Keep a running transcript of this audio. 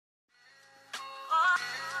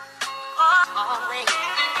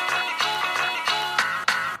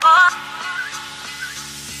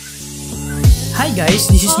Hi guys,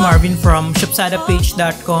 this is Marvin from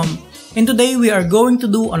shopsadapage.com, and today we are going to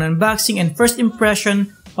do an unboxing and first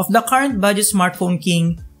impression of the current budget smartphone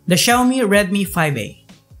king, the Xiaomi Redmi 5A.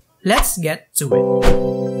 Let's get to it.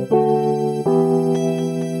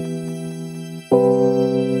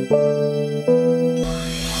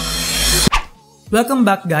 Welcome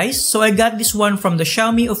back guys. So I got this one from the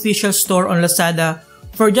Xiaomi official store on Lazada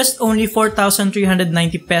for just only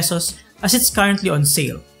 4,390 pesos as it's currently on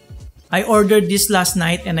sale. I ordered this last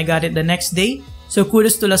night and I got it the next day, so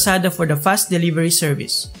kudos to Lazada for the fast delivery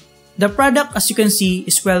service. The product, as you can see,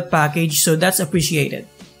 is well packaged, so that's appreciated.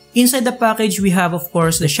 Inside the package we have of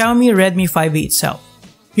course the Xiaomi Redmi 5A itself.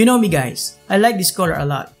 You know me guys, I like this color a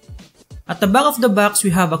lot. At the back of the box we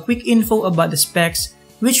have a quick info about the specs,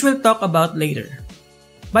 which we'll talk about later.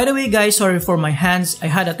 By the way guys, sorry for my hands, I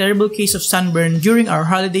had a terrible case of sunburn during our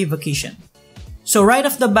holiday vacation. So right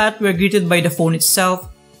off the bat we're greeted by the phone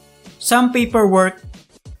itself, some paperwork,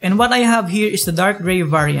 and what I have here is the dark gray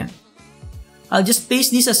variant. I'll just place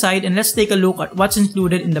this aside and let's take a look at what's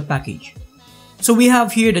included in the package. So we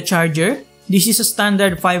have here the charger. This is a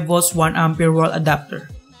standard 5V 1A wall adapter,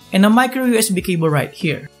 and a micro USB cable right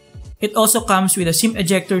here. It also comes with a SIM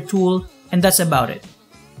ejector tool, and that's about it.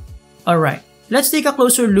 Alright, let's take a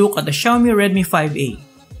closer look at the Xiaomi Redmi 5A.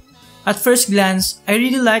 At first glance, I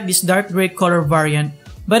really like this dark gray color variant,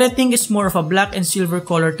 but I think it's more of a black and silver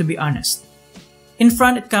color to be honest. In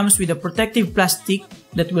front it comes with a protective plastic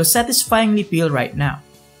that will satisfyingly peel right now.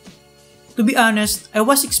 To be honest, I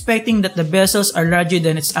was expecting that the bezels are larger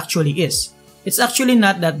than it actually is. It's actually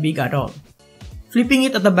not that big at all. Flipping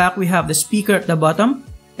it at the back we have the speaker at the bottom,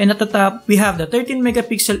 and at the top we have the 13MP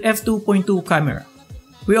f2.2 camera.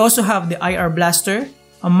 We also have the IR blaster,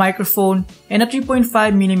 a microphone, and a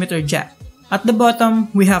 3.5mm jack. At the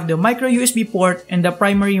bottom, we have the micro USB port and the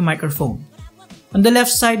primary microphone. On the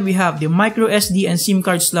left side, we have the micro SD and SIM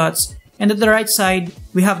card slots, and at the right side,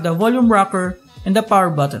 we have the volume rocker and the power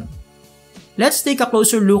button. Let's take a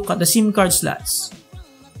closer look at the SIM card slots.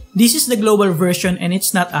 This is the global version and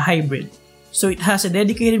it's not a hybrid, so it has a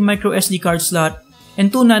dedicated micro SD card slot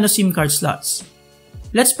and 2 nano SIM card slots.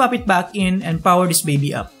 Let's pop it back in and power this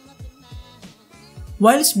baby up.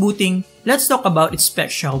 While it's booting, let's talk about its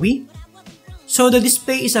specs, shall we? So the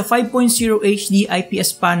display is a 5.0 HD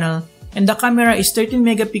IPS panel and the camera is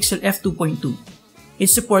 13MP f2.2. It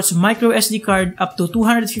supports micro SD card up to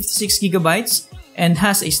 256GB and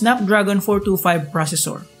has a Snapdragon 425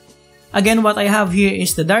 processor. Again, what I have here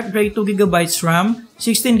is the dark gray 2GB RAM,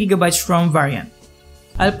 16GB ROM variant.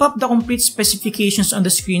 I'll pop the complete specifications on the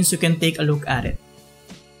screen so you can take a look at it.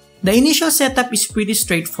 The initial setup is pretty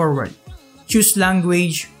straightforward. Choose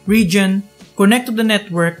language, region, connect to the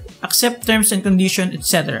network, accept terms and conditions,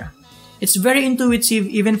 etc. It's very intuitive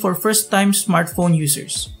even for first-time smartphone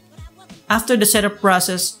users. After the setup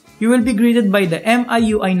process, you will be greeted by the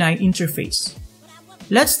MIUI 9 interface.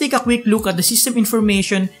 Let's take a quick look at the system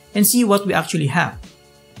information and see what we actually have.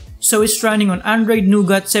 So it's running on Android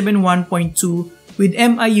Nougat 7.1.2 with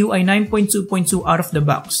MIUI 9.2.2 out of the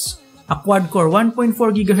box, a quad-core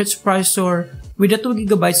 1.4GHz processor with a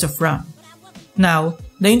 2GB of RAM. Now,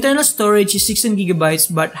 the internal storage is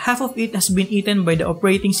 16GB but half of it has been eaten by the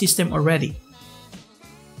operating system already.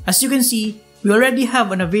 As you can see, we already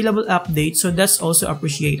have an available update, so that's also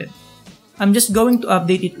appreciated. I'm just going to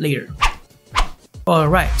update it later.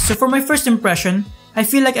 Alright, so for my first impression, I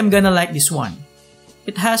feel like I'm gonna like this one.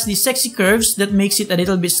 It has these sexy curves that makes it a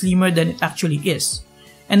little bit slimmer than it actually is.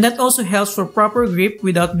 And that also helps for proper grip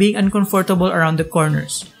without being uncomfortable around the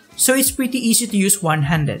corners, so it's pretty easy to use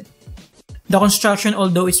one-handed. The construction,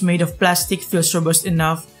 although it's made of plastic, feels robust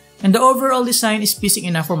enough, and the overall design is pleasing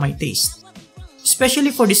enough for my taste.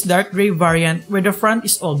 Especially for this dark gray variant where the front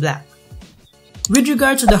is all black. With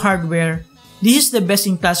regard to the hardware, this is the best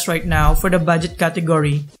in class right now for the budget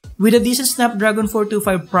category, with a decent Snapdragon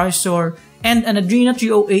 425 processor and an Adreno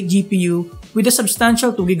 308 GPU with a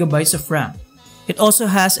substantial 2GB of RAM. It also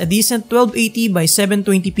has a decent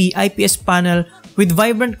 1280x720p IPS panel with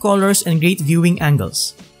vibrant colors and great viewing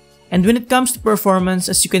angles. And when it comes to performance,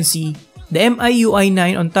 as you can see, the MIUI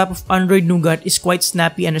 9 on top of Android Nougat is quite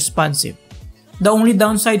snappy and responsive. The only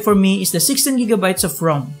downside for me is the 16GB of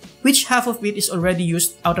ROM, which half of it is already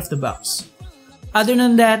used out of the box. Other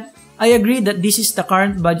than that, I agree that this is the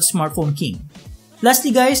current budget smartphone king.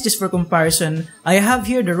 Lastly guys, just for comparison, I have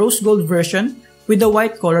here the rose gold version with the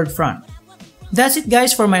white colored front. That's it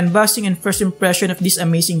guys for my unboxing and first impression of this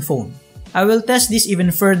amazing phone. I will test this even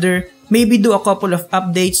further, maybe do a couple of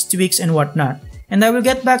updates, tweaks and whatnot, and I will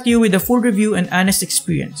get back to you with a full review and honest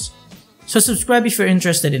experience. So subscribe if you're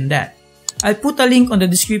interested in that. I'll put a link on the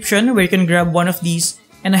description where you can grab one of these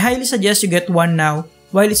and I highly suggest you get one now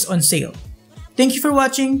while it's on sale. Thank you for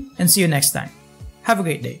watching and see you next time. Have a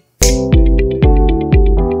great day.